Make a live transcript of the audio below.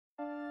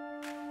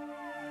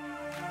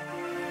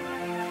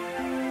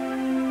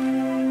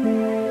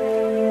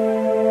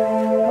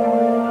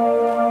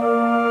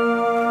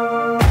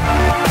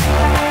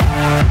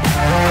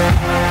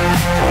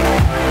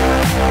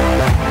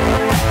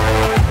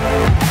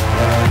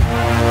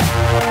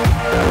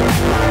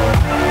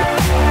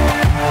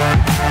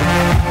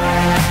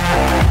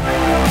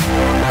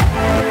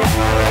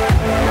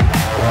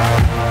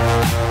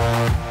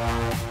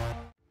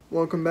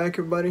Welcome back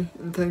everybody,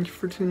 and thank you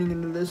for tuning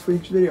into this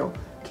week's video.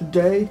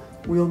 Today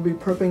we'll be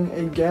prepping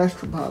a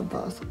gastropod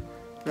fossil.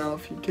 Now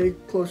if you take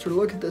a closer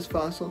look at this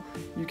fossil,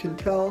 you can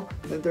tell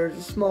that there's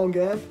a small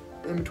gap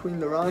in between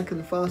the rock and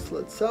the fossil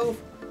itself,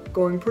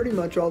 going pretty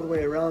much all the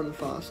way around the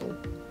fossil.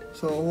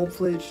 So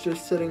hopefully it's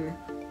just sitting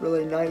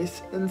really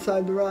nice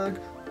inside the rock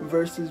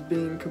versus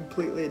being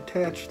completely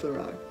attached to the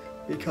rock,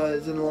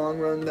 because in the long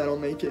run that'll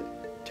make it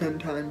 10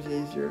 times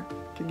easier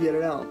to get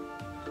it out.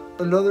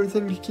 Another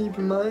thing to keep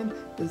in mind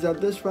is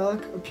that this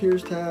rock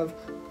appears to have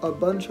a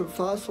bunch of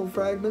fossil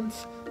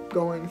fragments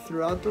going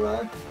throughout the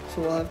rock,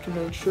 so we'll have to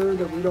make sure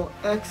that we don't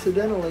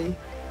accidentally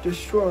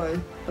destroy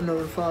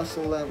another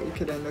fossil that we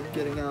could end up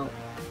getting out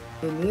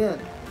in the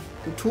end.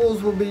 The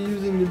tools we'll be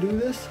using to do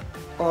this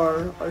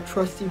are our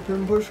trusty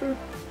pin pusher,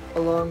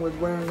 along with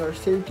wearing our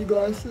safety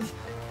glasses,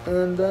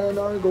 and then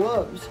our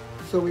gloves,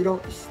 so we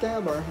don't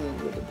stab our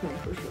hand with the pin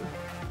pusher.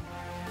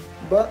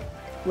 But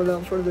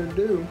without further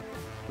ado,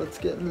 let's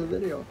get into the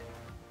video.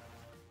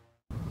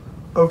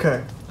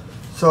 Okay,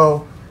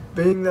 so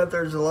being that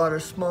there's a lot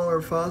of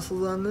smaller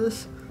fossils on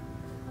this,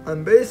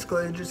 I'm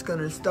basically just going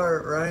to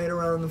start right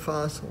around the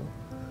fossil,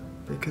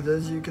 because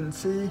as you can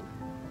see,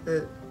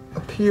 it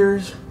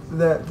appears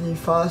that the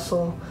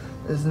fossil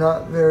is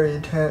not very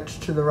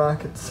attached to the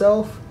rock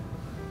itself.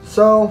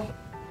 So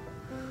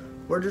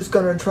we're just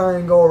going to try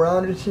and go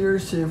around it here,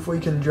 see if we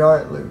can draw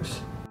it loose.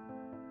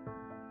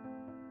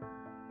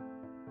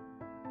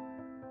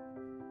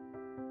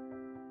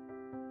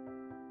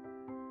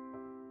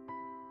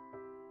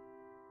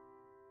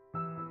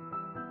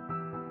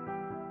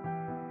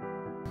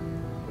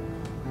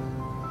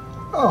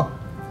 Oh,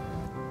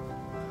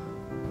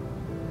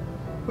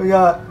 we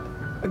got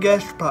a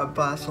gastropod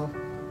fossil.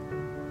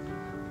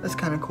 That's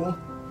kind of cool.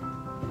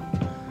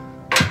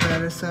 Put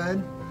that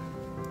aside.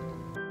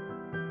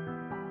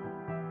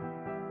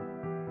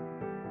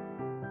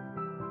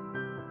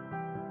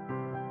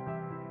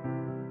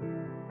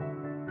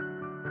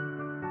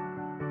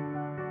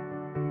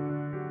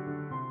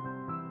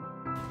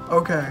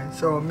 Okay,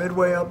 so a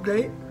midway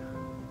update.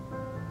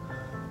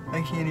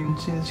 I can't even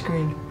see the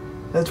screen.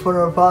 That's what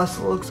our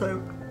fossil looks like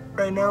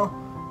right now.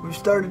 We've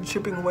started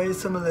chipping away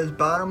some of this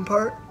bottom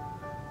part,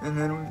 and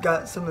then we've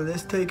got some of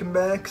this taken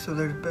back, so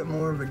there's a bit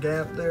more of a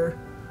gap there.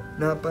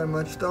 Not by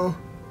much though.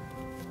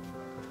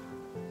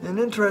 An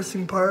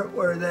interesting part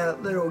where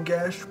that little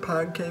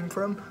gastropod came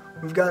from,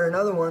 we've got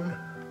another one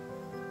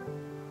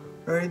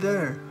right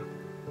there.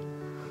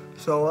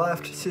 So we'll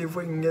have to see if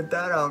we can get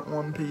that out in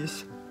one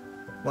piece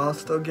while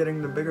still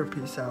getting the bigger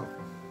piece out.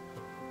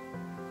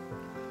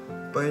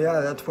 But yeah,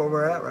 that's where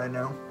we're at right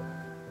now.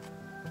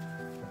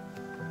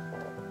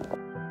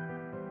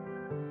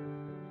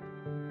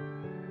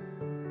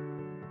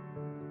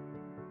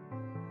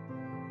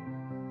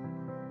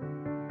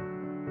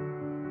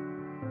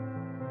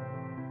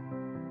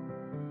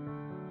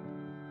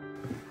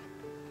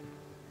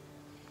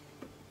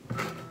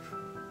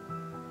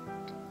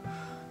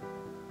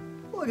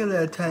 Look at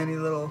that tiny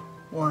little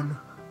one.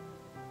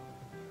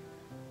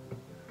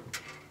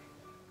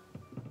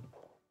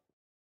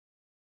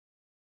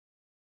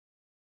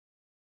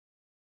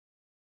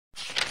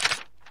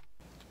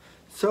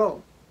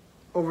 So,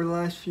 over the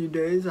last few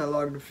days I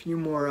logged a few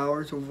more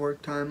hours of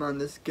work time on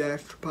this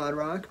gastropod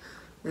rock,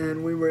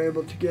 and we were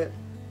able to get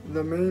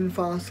the main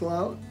fossil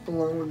out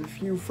along with a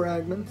few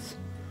fragments,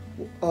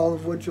 all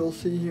of which you'll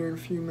see here in a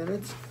few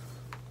minutes.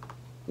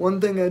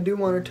 One thing I do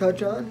want to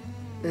touch on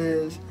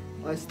is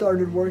I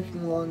started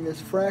working along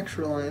this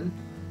fracture line,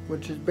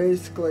 which is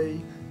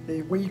basically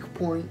a weak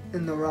point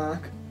in the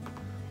rock.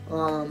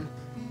 I'm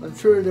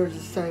sure there's a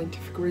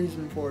scientific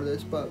reason for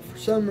this, but for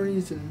some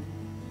reason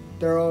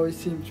there always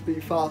seems to be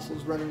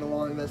fossils running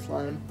along this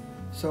line.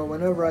 So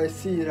whenever I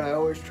see it, I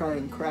always try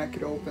and crack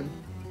it open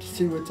to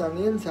see what's on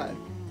the inside.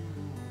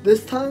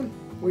 This time,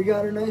 we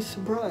got a nice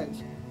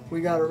surprise.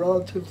 We got a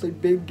relatively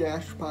big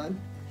gastropod,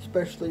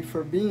 especially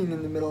for being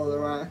in the middle of the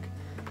rock,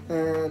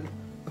 and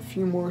a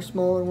few more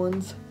smaller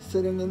ones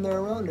sitting in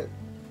there around it.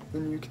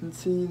 And you can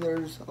see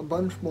there's a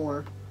bunch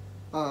more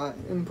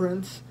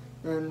imprints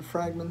and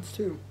fragments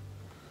too.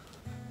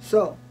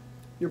 So,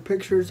 your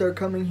pictures are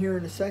coming here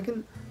in a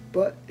second,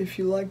 but if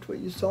you liked what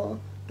you saw,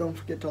 don't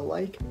forget to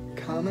like,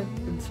 comment,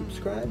 and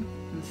subscribe,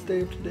 and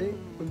stay up to date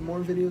with more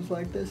videos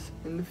like this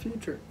in the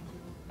future.